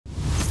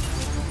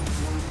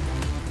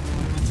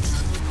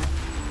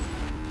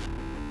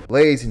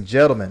Ladies and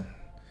gentlemen,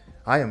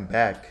 I am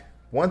back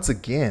once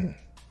again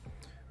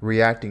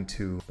reacting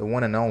to the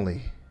one and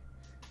only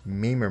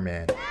Memer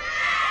Man.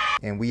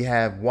 And we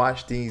have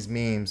watched these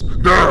memes.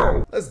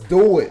 No! Let's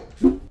do it!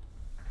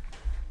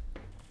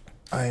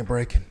 I ain't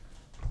breaking.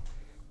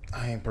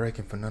 I ain't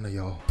breaking for none of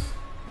y'all.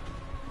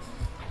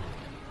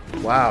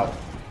 Wow.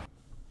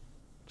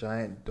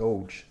 Giant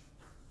Doge.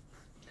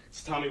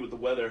 It's Tommy with the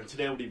weather.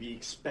 Today we'll be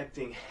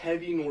expecting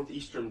heavy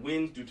northeastern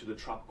winds due to the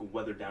tropical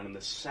weather down in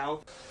the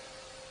south.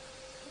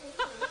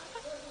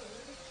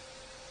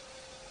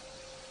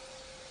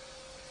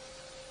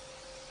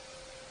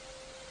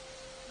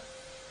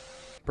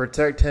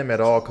 Protect him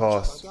at all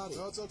costs. No,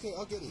 it's okay.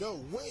 I'll get it.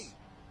 No, wait.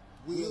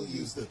 We'll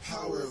use the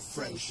power of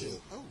friendship.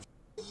 Oh,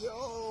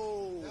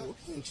 yo,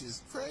 that pinch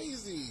is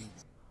crazy.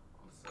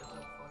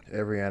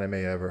 Every anime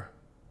ever.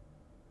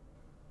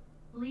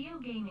 Leo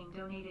Gaming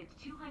donated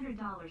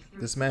 $200.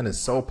 This man is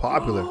so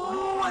popular.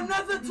 Oh,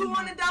 another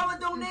 $200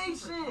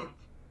 donation.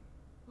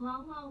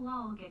 Lol lol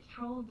lol gets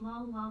trolled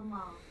lol lol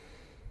lol.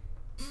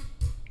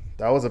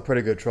 That was a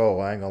pretty good troll,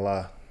 I ain't gonna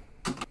lie.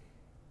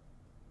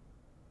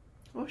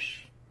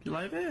 Oxi, que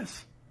live é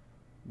essa?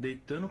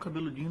 Deitando o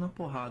cabeludinho na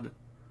porrada.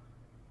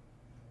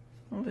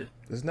 Vamos ver.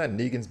 Isn't that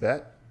Negan's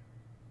bat?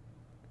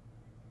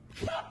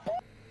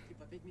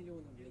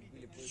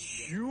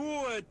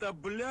 Чё это,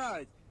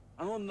 блядь?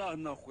 А ну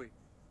нахуй.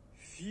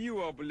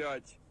 Фила,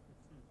 блядь.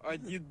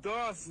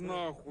 Адидас,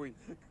 нахуй.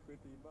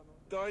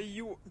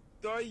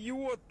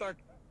 Тойота.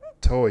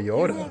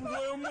 Toyota.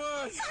 Ёбаная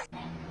мать.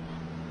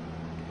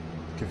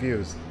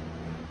 Confused.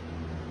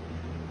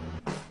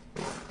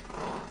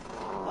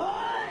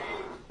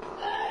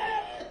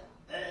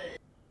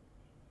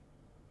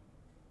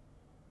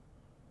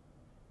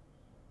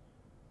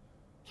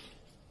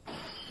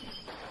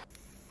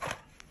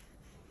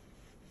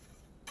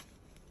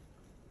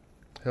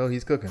 Hell,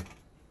 he's cooking.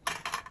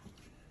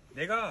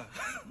 내가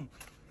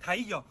다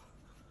이겨.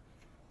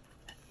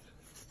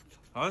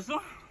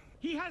 알았어?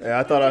 Yeah,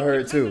 I thought I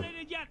heard it too.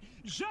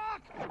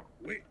 Jacques!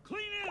 Oui.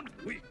 Clean in!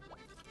 Oui.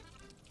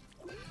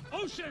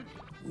 Ocean!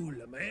 Ouh,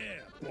 la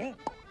mer! Bon.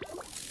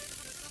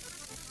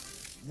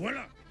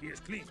 Voilà, he is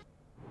clean.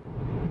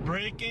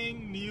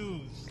 Breaking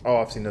news. Oh,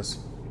 I've seen this.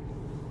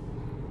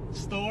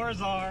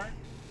 Stores are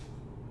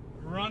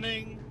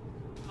running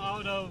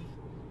out of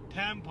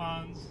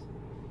tampons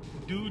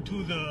due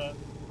to the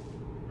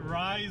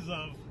rise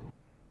of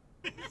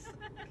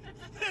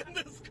in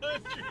this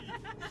country.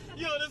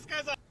 Yo, this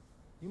guy's a...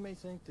 You may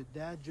think that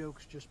dad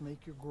jokes just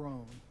make you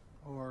groan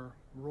or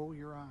roll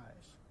your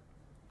eyes,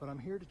 but I'm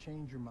here to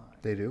change your mind.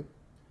 They do?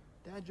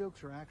 Dad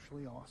jokes are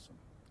actually awesome,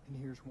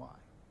 and here's why.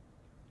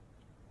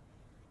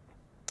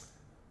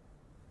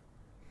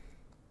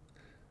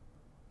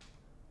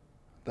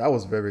 That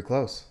was very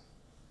close.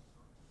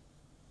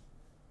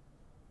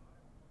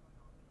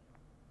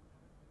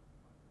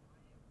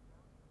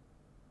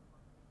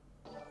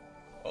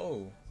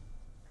 Oh,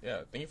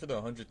 yeah. Thank you for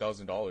the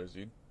 $100,000,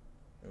 dude.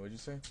 Wait, what'd you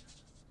say?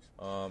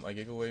 I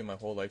gave away my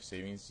whole life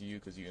savings to you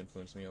because you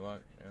influenced me a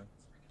lot.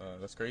 Yeah,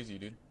 that's crazy,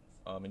 dude.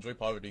 Enjoy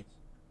poverty.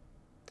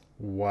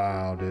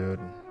 Wow, dude.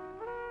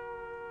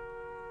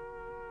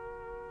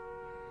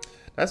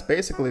 That's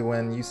basically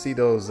when you see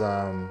those,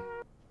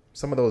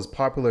 some of those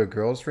popular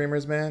girl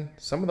streamers, man.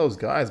 Some of those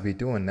guys be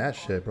doing that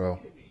shit, bro.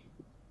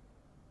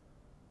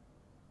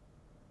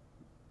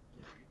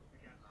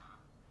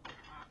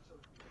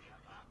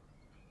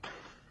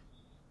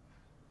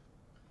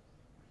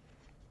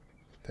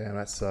 Damn,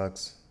 that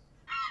sucks.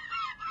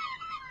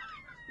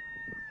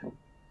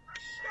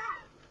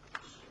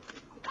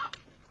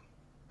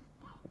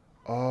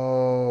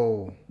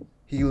 Oh,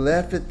 he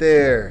left it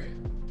there.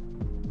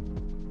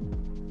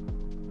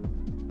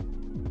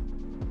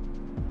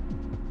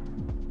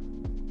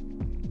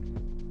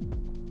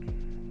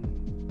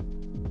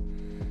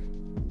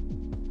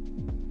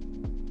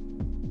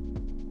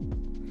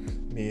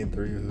 Me and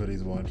 3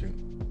 hoodies watching.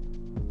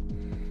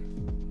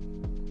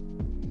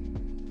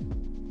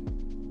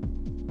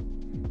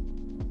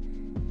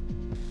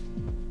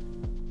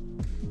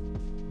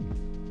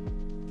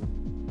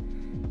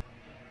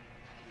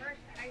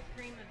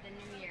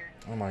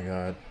 Oh my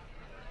god.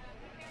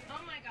 Oh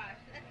my gosh,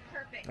 that's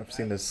perfect. I've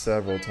seen this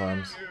several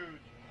times.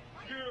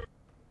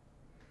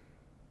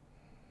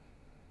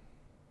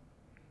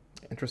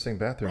 Interesting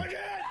bathroom.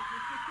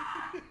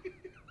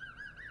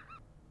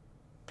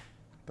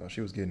 Thought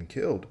she was getting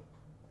killed.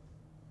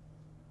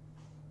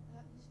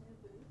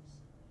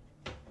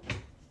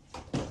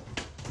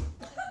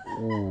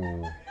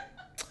 Ooh.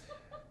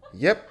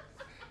 Yep.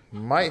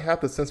 Might have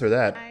to censor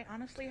that. I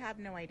honestly have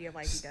no idea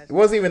why he does it.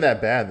 Wasn't even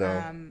that bad,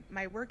 though.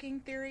 My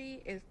working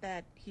theory is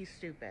that he's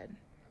stupid.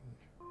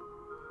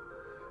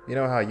 You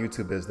know how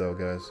YouTube is, though,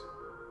 guys.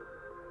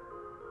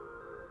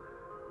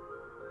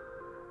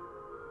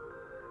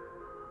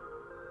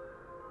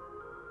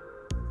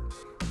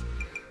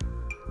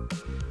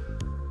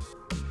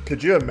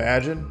 Could you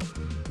imagine?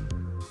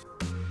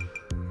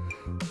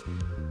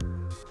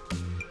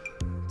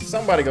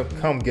 Somebody go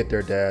come get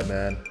their dad,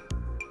 man.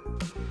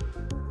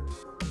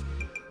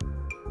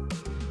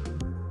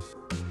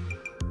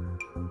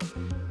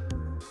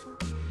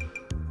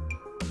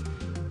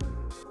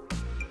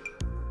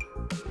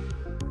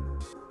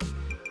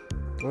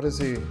 What is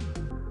he?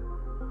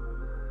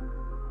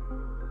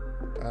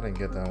 I didn't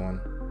get that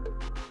one.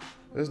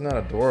 This is not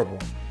adorable.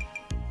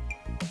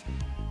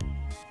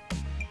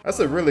 That's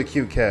a really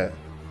cute cat.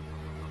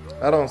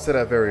 I don't say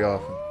that very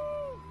often.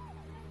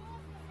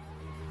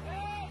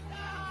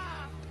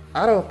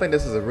 I don't think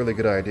this is a really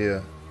good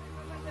idea.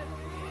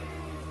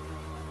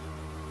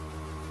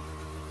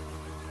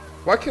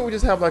 Why can't we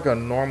just have like a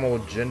normal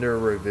gender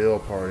reveal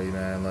party,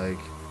 man? Like,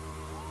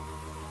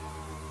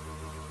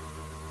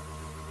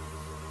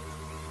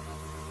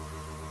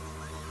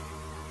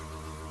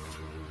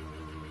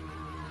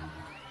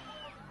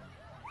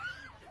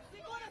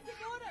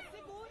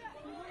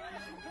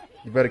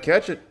 you better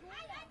catch it.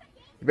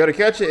 You better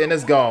catch it, and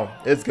it's gone.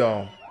 It's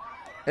gone.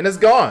 And it's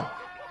gone.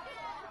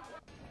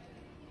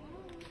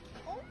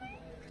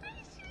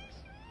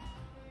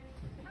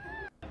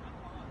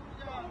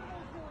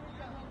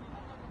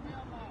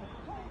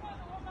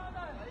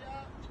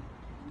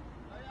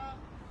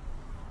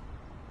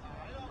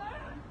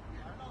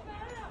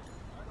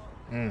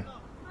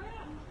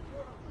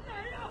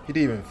 He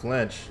didn't even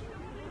flinch.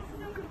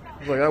 I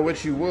was like, I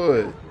wish you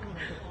would.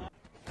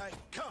 I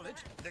call it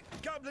the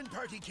Goblin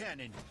Party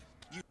Cannon.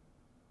 You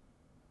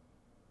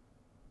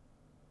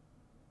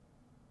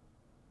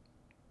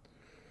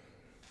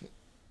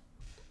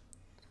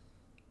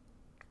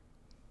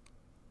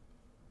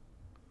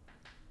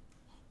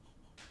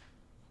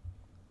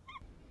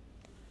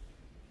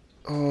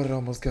Oh, it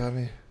almost got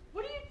me.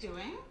 What are you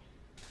doing?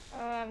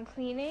 I'm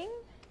cleaning.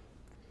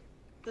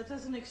 That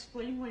doesn't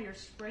explain why you're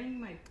spraying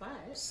my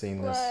butt.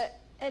 Seamless. But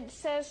it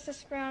says to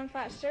spray on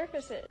flat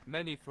surfaces.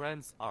 Many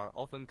friends are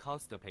often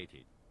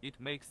constipated. It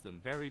makes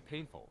them very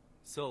painful.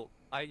 So,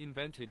 I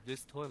invented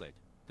this toilet.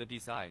 The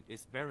design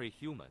is very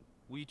human.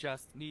 We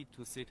just need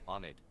to sit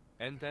on it,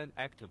 and then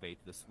activate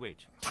the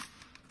switch.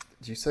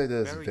 Did you say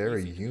that's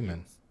very easy to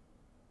human?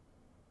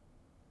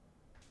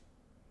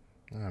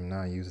 use. I'm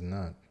not using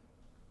that.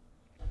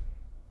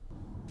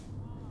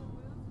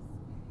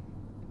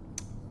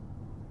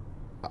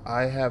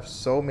 I have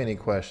so many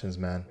questions,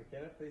 man.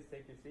 McKenna, please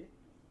take your seat.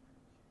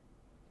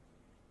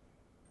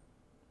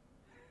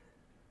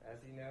 As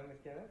you know,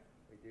 McKenna,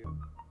 we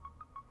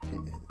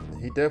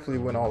do. He definitely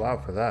went all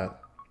out for that.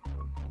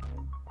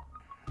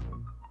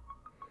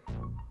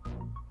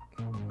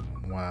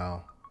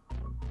 Wow.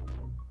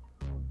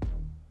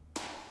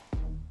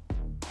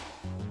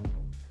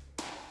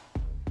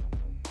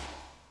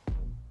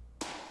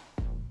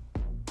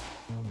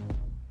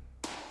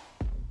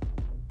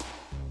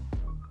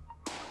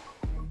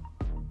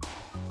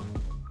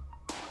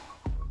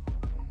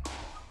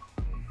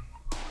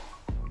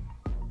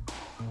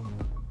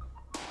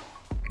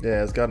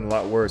 Yeah, it's gotten a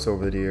lot worse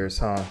over the years,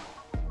 huh?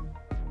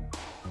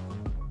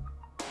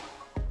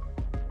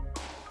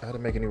 I had to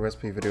make a new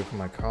recipe video for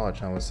my college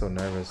and I was so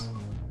nervous.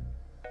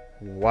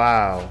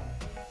 Wow.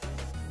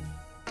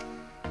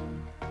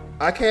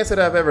 I can't say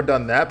that I've ever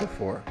done that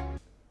before.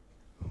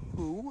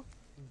 Who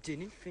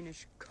didn't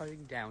finish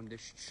cutting down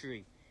this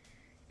tree?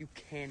 You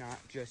cannot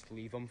just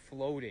leave them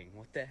floating.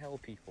 What the hell,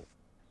 people?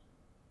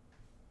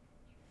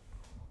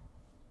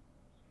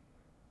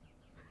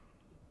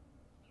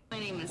 My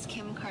name is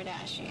Kim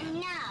Kardashian.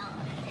 No.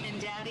 And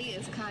Daddy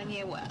is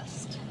Kanye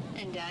West.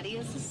 And Daddy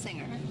is a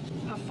singer,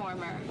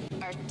 performer,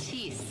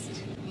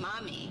 artiste.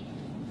 Mommy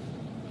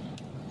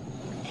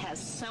has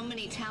so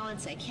many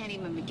talents I can't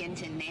even begin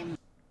to name.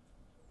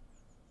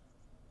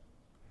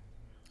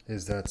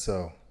 Is that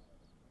so?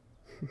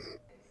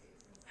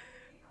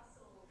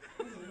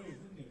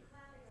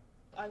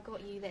 I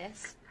got you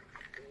this.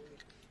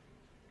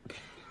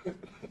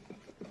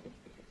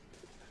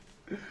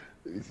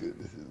 This is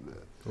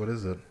that. What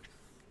is it?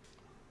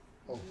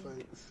 Oh,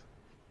 thanks.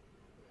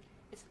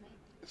 It's me.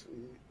 It's for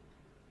you.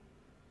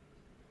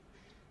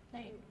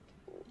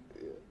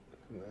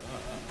 No.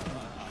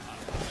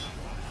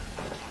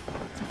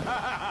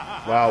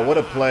 Wow, what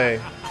a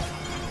play.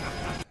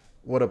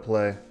 What a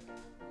play.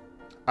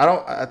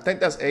 I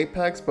think that's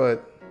Apex,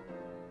 but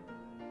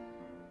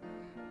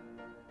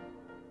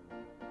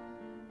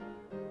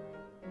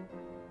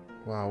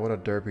wow, what a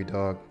derpy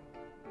dog.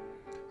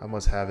 I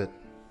must have it.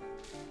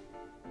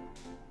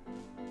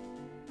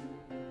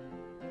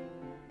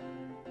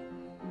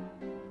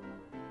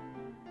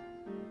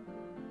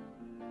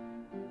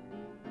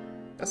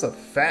 That's a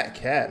fat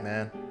cat,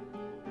 man.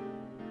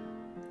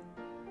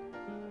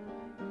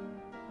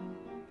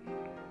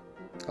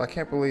 I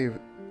can't believe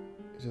it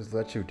just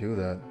let you do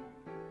that.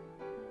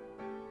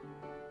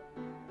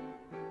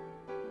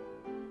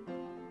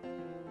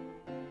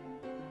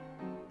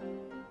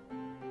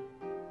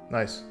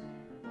 Nice.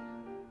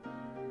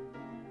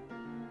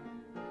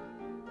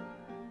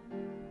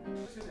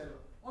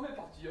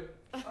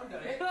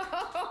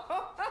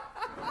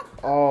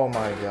 Oh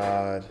my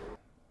god.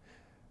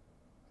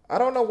 I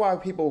don't know why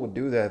people would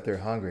do that if they're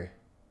hungry.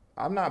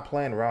 I'm not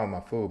playing around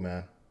with my food,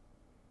 man.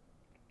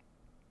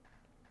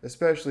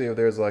 Especially if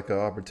there's like an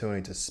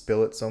opportunity to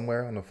spill it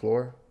somewhere on the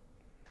floor.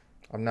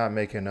 I'm not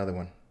making another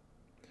one.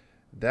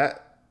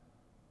 That...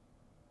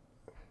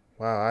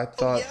 Wow, I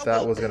thought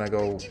that was gonna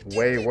go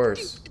way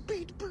worse.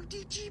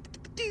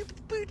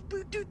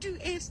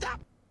 and stop.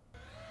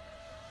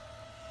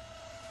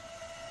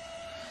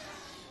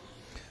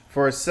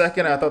 For a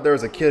second, I thought there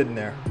was a kid in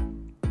there.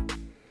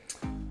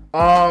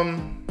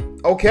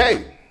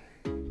 Okay.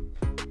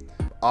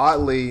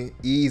 Oddly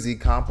easy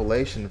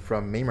compilation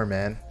from Memer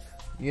Man.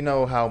 You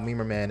know how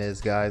Memer Man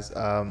is, guys.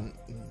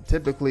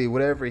 Typically,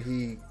 whatever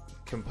he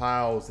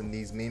compiles in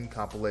these meme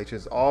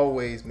compilations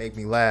always make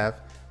me laugh.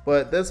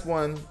 But this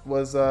one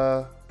was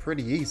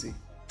pretty easy.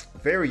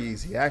 Very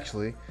easy,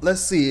 actually.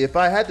 Let's see. If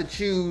I had to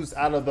choose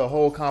out of the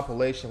whole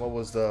compilation what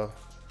was the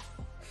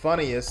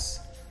funniest,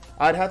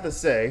 I'd have to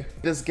say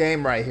this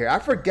game right here. I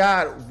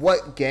forgot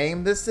what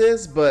game this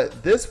is,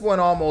 but this one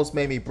almost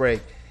made me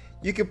break.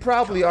 You could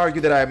probably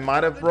argue that I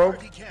might have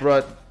broke,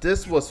 but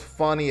this was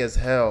funny as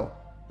hell.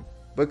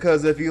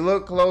 Because if you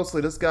look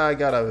closely, this guy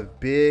got a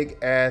big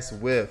ass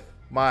whiff.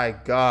 My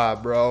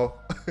God, bro.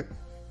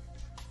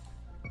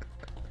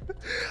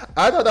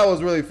 I thought that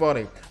was really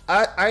funny.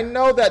 I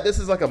know that this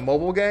is like a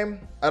mobile game.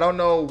 I don't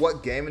know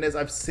what game it is.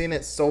 I've seen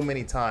it so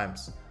many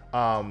times.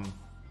 I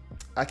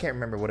can't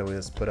remember what it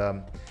is,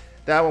 but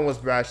that one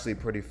was actually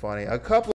pretty funny. A couple